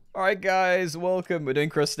 Alright guys, welcome. We're doing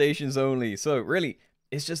crustaceans only. So really,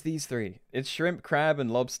 it's just these three. It's shrimp, crab,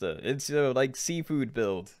 and lobster. It's like seafood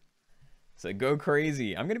build. So go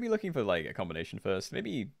crazy. I'm going to be looking for like a combination first.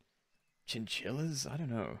 Maybe chinchillas? I don't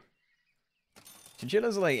know.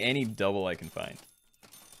 Chinchillas are like any double I can find.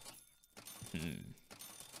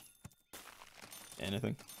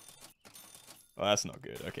 Anything? Oh, that's not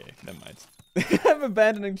good. Okay, never mind. I'm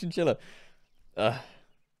abandoning chinchilla.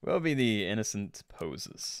 We'll be the innocent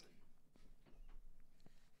posers.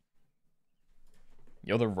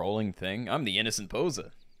 You're the rolling thing? I'm the innocent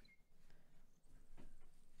poser.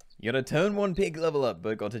 You got a turn 1 pig level up,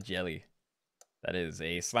 but got a jelly. That is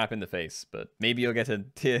a slap in the face, but maybe you'll get a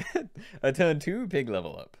turn 2 pig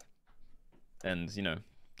level up. And, you know,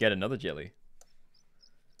 get another jelly.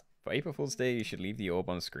 For April Fool's Day, you should leave the orb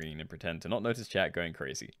on screen and pretend to not notice chat going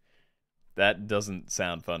crazy. That doesn't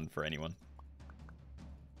sound fun for anyone.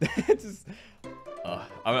 Just,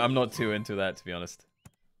 I'm not too into that, to be honest.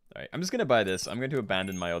 Alright, I'm just going to buy this. I'm going to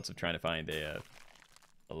abandon my odds of trying to find a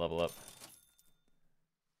level up.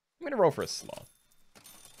 I'm going to roll for a sloth.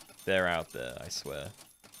 They're out there, I swear.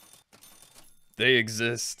 They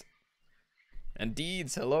exist. And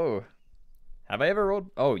deeds, hello. Have I ever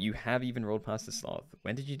rolled? Oh, you have even rolled past the sloth.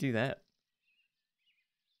 When did you do that?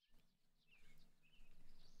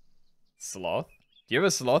 Sloth? Do you have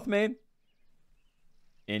a sloth main?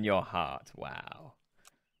 In your heart. Wow.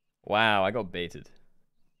 Wow, I got baited.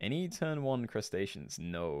 Any turn 1 crustaceans?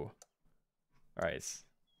 No. Alright.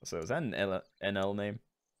 So is that an NL name?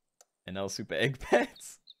 NL Super Egg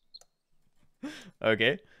Pets?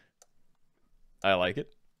 Okay. I like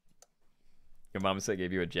it. Your mama said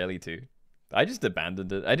gave you a jelly too. I just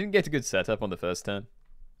abandoned it. I didn't get a good setup on the first turn.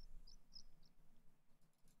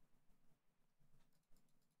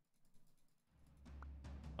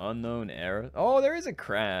 Unknown error. Oh, there is a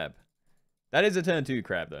crab. That is a turn 2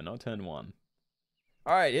 crab though, not turn 1.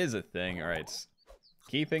 Alright, here's a thing. Alright.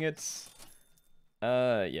 Keeping it.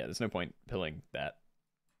 Yeah, there's no point pilling that.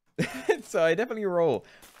 So I definitely roll.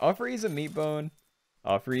 I'll freeze a meat bone.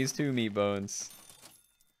 I'll freeze 2 meat bones.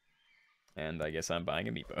 And I guess I'm buying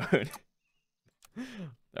a meat bone.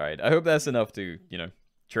 Alright, I hope that's enough to, you know,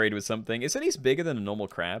 trade with something. It's at least bigger than a normal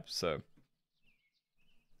crab, so...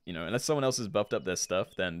 You know, unless someone else has buffed up their stuff,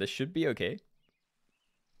 then this should be okay.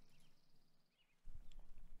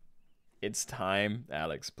 It's time.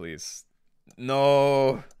 Alex, please.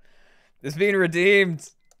 No! It's being redeemed!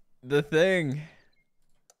 The thing.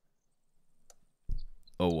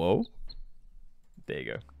 Oh, whoa. There you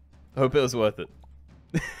go. Hope it was worth it.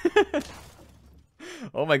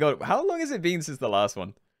 Oh my god, how long has it been since the last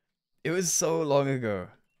one? It was so long ago.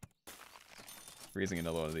 Freezing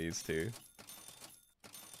another one of these too.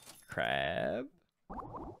 Crab?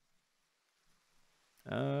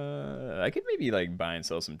 I could maybe like buy and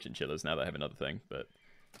sell some chinchillas now that I have another thing, but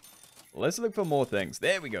let's look for more things.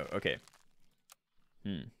 There we go. Okay.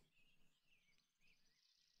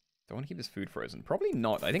 Do I want to keep this food frozen? Probably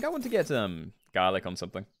not. I think I want to get garlic on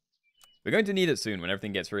something. We're going to need it soon when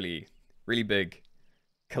everything gets really, really big.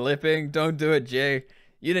 Clipping? Don't do it, Jay.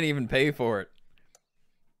 You didn't even pay for it.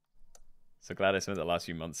 So glad I spent the last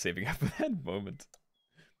few months saving up for that moment.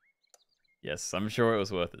 Yes, I'm sure it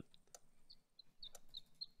was worth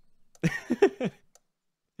it.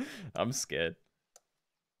 I'm scared.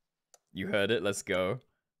 You heard it. Let's go.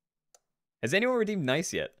 Has anyone redeemed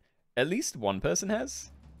nice yet? At least one person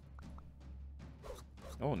has?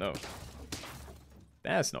 Oh, no.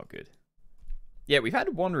 That's not good. Yeah, we've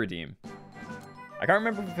had one redeem. I can't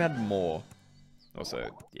remember if we've had more. Also,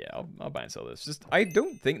 yeah, I'll buy and sell this. Just, I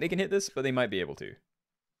don't think they can hit this, but they might be able to.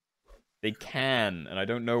 They can, and I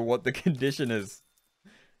don't know what the condition is.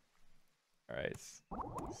 Alright.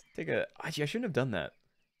 Let's take a... Actually, I shouldn't have done that.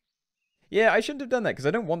 Yeah, I shouldn't have done that, because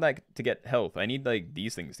I don't want that to get health. I need, like,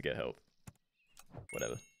 these things to get health.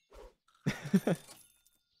 Whatever.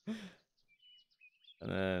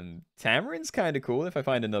 And then Tamarin's kind of cool if I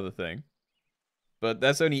find another thing. But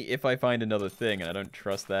that's only if I find another thing, and I don't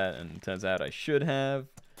trust that, and it turns out I should have.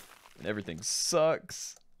 And everything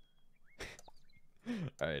sucks.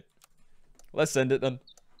 Alright. Let's send it then.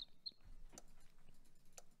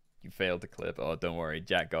 You failed to clip. Oh, don't worry.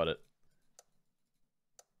 Jack got it.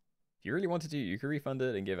 If you really wanted to, you could refund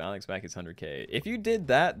it and give Alex back his 100k. If you did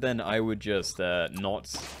that, then I would just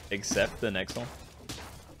not accept the next one.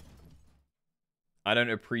 I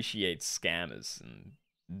don't appreciate scammers and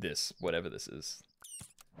this, whatever this is.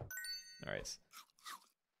 Alright.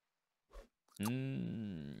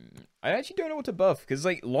 I actually don't know what to buff, because,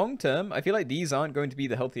 like, long term, I feel like these aren't going to be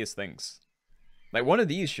the healthiest things. Like, one of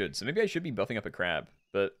these should, so maybe I should be buffing up a crab.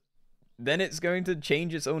 But then it's going to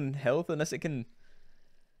change its own health unless it can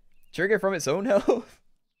trigger from its own health.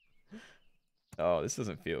 Oh, this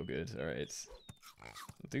doesn't feel good. Alright.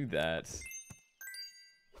 We'll do that.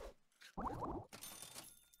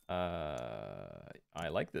 I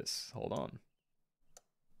like this. Hold on.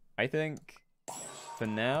 I think for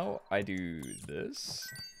now I do this.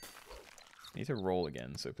 I need to roll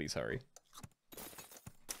again, so please hurry.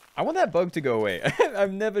 I want that bug to go away.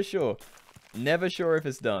 I'm never sure. Never sure if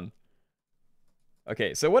it's done.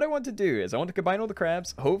 Okay, so what I want to do is I want to combine all the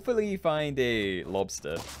crabs, hopefully find a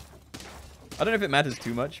lobster. I don't know if it matters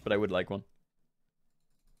too much, but I would like one.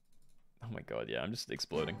 Oh my god, yeah, I'm just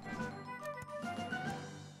exploding.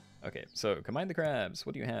 Okay, so combine the crabs.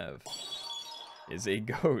 What do you have? Is a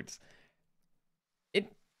goat.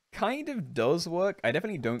 It kind of does work. I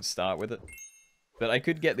definitely don't start with it. But I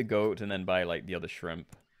could get the goat and then buy, like, the other shrimp.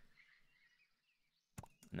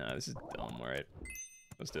 No, this is dumb. Alright.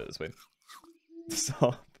 Let's do it this way.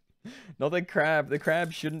 Stop. Not the crab. The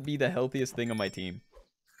crab shouldn't be the healthiest thing on my team.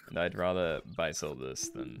 And I'd rather buy sell this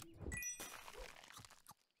than...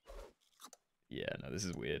 Yeah, no, this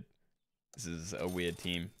is weird. This is a weird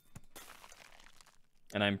team.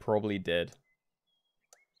 And I'm probably dead.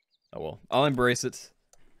 Oh well. I'll embrace it.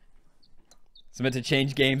 It's meant to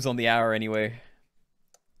change games on the hour anyway.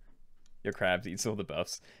 Your crab eats all the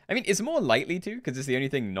buffs. I mean, it's more likely to, because it's the only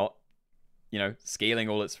thing not, you know, scaling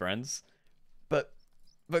all its friends. But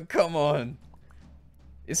come on.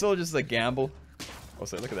 It's all just a gamble.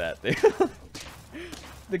 Also, look at that.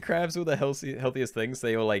 The crabs were the healthiest things.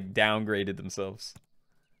 They all, like, downgraded themselves.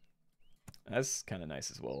 That's kind of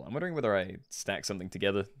nice as well. I'm wondering whether I stack something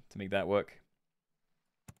together to make that work.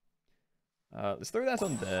 Let's throw that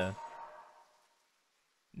on there.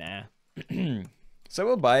 Nah. So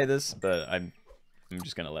we'll buy this, but I'm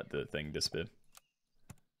just gonna let the thing disappear.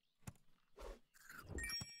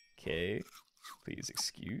 Okay. Please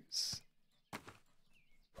excuse.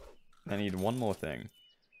 I need one more thing.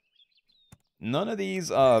 None of these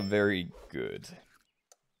are very good.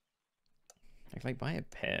 I can, like, buy a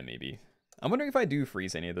pair, maybe. I'm wondering if I do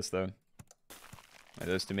freeze any of this, though. Like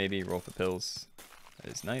those two, maybe. Roll for pills.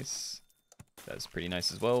 That is nice. That's pretty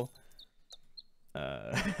nice as well.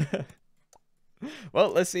 Well,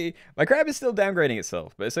 let's see. My crab is still downgrading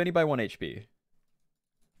itself, but it's only by 1 HP.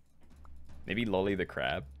 Maybe Lolly the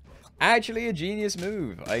crab. Actually, a genius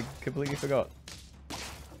move. I completely forgot.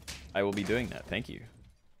 I will be doing that. Thank you.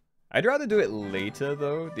 I'd rather do it later,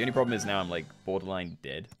 though. The only problem is now I'm, like, borderline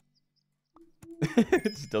dead. It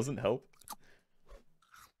just doesn't help.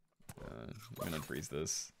 I'm gonna unfreeze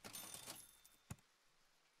this.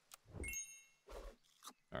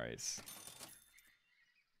 Alright.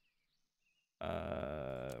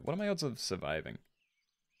 What are my odds of surviving?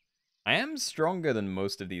 I am stronger than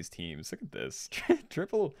most of these teams. Look at this.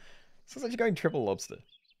 Triple... Sounds like you're going triple lobster.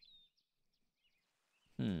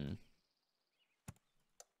 I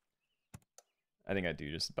think I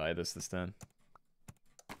do just buy this time.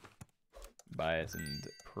 buy it and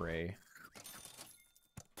pray.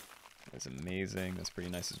 That's amazing. That's pretty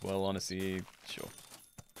nice as well, honestly. Sure.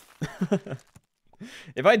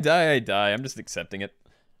 If I die, I die. I'm just accepting it.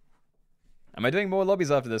 Am I doing more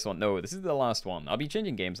lobbies after this one? No, this is the last one. I'll be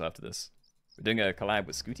changing games after this. We're doing a collab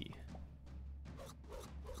with Scooty.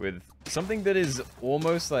 With something that is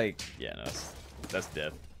almost like... Yeah, no, that's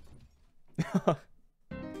death.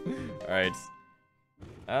 Alright.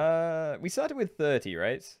 We started with 30,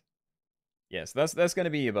 right? Yes, that's going to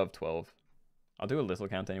be above 12. I'll do a little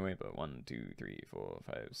count anyway, but 1, 2, 3, 4,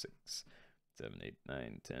 5, 6, 7, 8,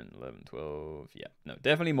 9, 10, 11, 12. Yeah, no,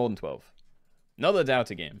 definitely more than 12. Another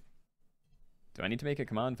Doubter game. Do I need to make a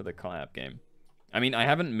command for the collab game? I mean, I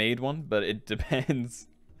haven't made one, but it depends.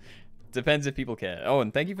 Depends if people care. Oh,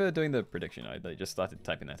 and thank you for doing the prediction. I just started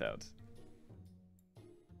typing that out.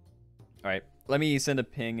 Alright, let me send a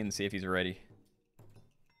ping and see if he's ready.